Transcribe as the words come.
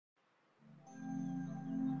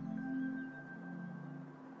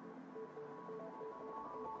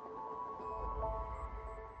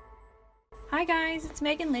Hi guys, it's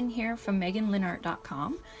Maigan Lynn here from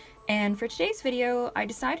MaiganLynnArt.com, and for today's video I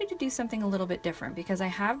decided to do something a little bit different because I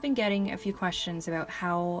have been getting a few questions about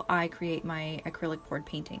how I create my acrylic board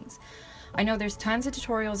paintings. I know there's tons of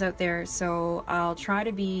tutorials out there, so I'll try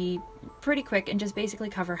to be pretty quick and just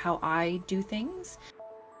basically cover how I do things.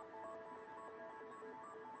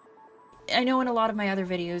 I know in a lot of my other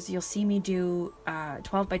videos you'll see me do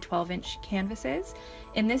 12 by 12 inch canvases.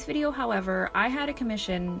 In this video, however, I had a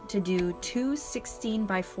commission to do two 16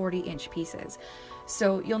 by 40 inch pieces.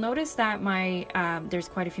 So you'll notice that there's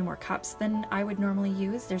quite a few more cups than I would normally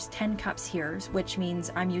use. There's 10 cups here, which means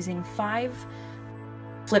I'm using 5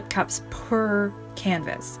 flip cups per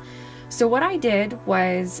canvas. So what I did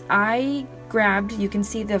was I grabbed, you can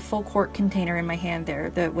see the full quart container in my hand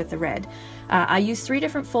there, with the red. I used 3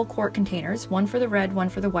 different full quart containers, one for the red, one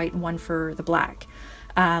for the white, and one for the black.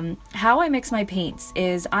 How I mix my paints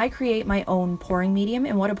is I create my own pouring medium,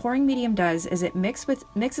 and what a pouring medium does is it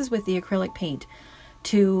mixes with the acrylic paint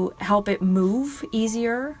to help it move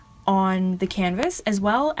easier on the canvas, as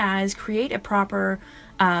well as create a proper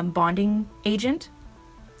bonding agent.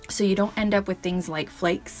 So you don't end up with things like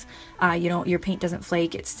flakes. Your paint doesn't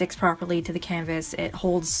flake, it sticks properly to the canvas, it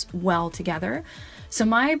holds well together. So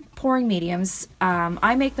my pouring mediums,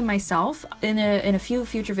 I make them myself. In a few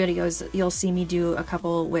future videos, you'll see me do a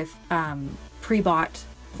couple with pre-bought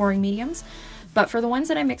pouring mediums. But for the ones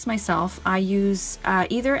that I mix myself, I use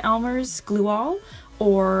either Elmer's Glue All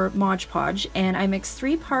or Mod Podge, and I mix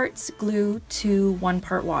 3 parts glue to 1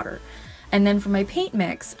 part water. And then for my paint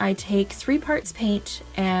mix, I take 3 parts paint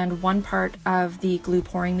and 1 part of the glue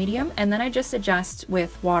pouring medium, and then I just adjust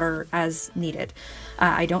with water as needed.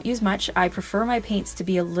 I don't use much. I prefer my paints to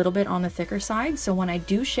be a little bit on the thicker side, so when I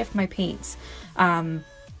do shift my paints,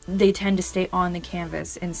 they tend to stay on the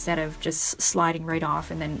canvas instead of just sliding right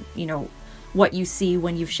off, and then, what you see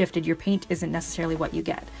when you've shifted your paint isn't necessarily what you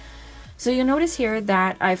get. So you'll notice here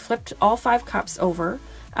that I flipped all 5 cups over.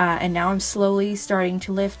 And now I'm slowly starting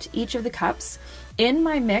to lift each of the cups. In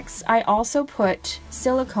my mix, I also put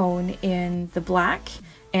silicone in the black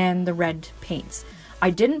and the red paints. I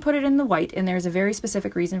didn't put it in the white, and there's a very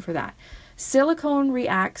specific reason for that. Silicone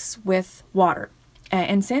reacts with water.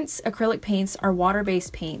 And since acrylic paints are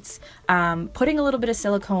water-based paints, putting a little bit of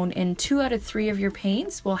silicone in 2 out of 3 of your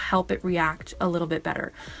paints will help it react a little bit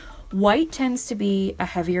better. White tends to be a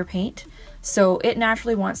heavier paint, so it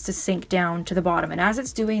naturally wants to sink down to the bottom, and as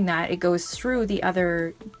it's doing that, it goes through the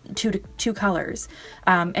other two colors,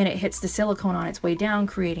 and it hits the silicone on its way down,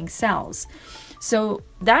 creating cells. So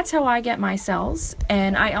that's how I get my cells,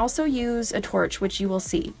 and I also use a torch, which you will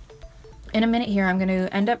see. In a minute here, I'm going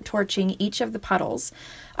to end up torching each of the puddles,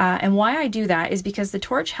 and why I do that is because the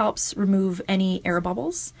torch helps remove any air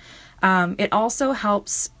bubbles. It also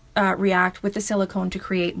helps react with the silicone to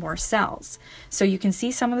create more cells. So you can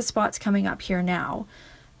see some of the spots coming up here now,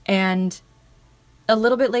 and a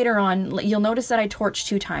little bit later on you'll notice that I torch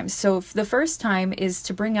 2 times. So the first time is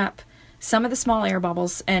to bring up some of the small air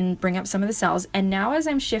bubbles and bring up some of the cells, and now as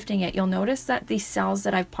I'm shifting it, you'll notice that the cells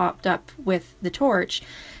that I've popped up with the torch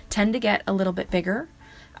tend to get a little bit bigger.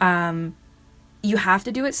 You have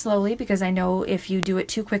to do it slowly, because I know if you do it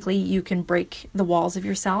too quickly, you can break the walls of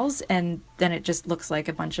your cells, and then it just looks like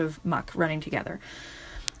a bunch of muck running together.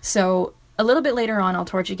 So a little bit later on, I'll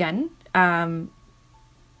torch again.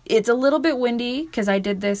 It's a little bit windy because I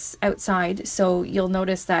did this outside, so you'll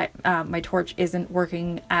notice that my torch isn't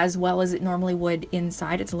working as well as it normally would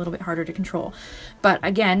inside. It's a little bit harder to control. But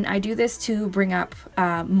again, I do this to bring up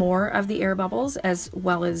more of the air bubbles as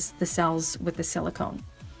well as the cells with the silicone.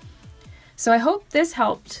 So I hope this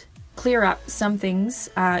helped clear up some things.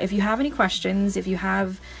 If you have any questions, if you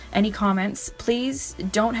have any comments, please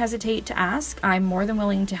don't hesitate to ask. I'm more than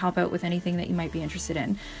willing to help out with anything that you might be interested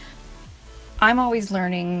in. I'm always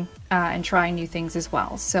learning and trying new things as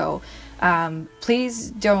well. So please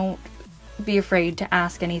don't be afraid to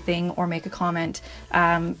ask anything or make a comment.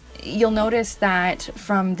 You'll notice that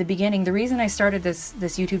from the beginning, the reason I started this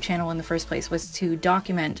YouTube channel in the first place was to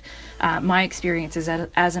document my experiences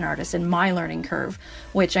as an artist and my learning curve,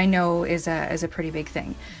 which I know is a pretty big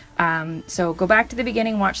thing. So go back to the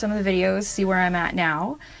beginning, watch some of the videos, see where I'm at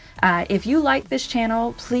now. If you like this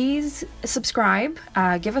channel, please subscribe,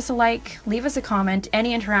 give us a like, leave us a comment.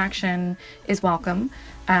 Any interaction is welcome,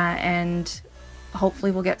 and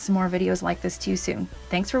hopefully we'll get some more videos like this to you soon.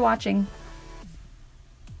 Thanks for watching.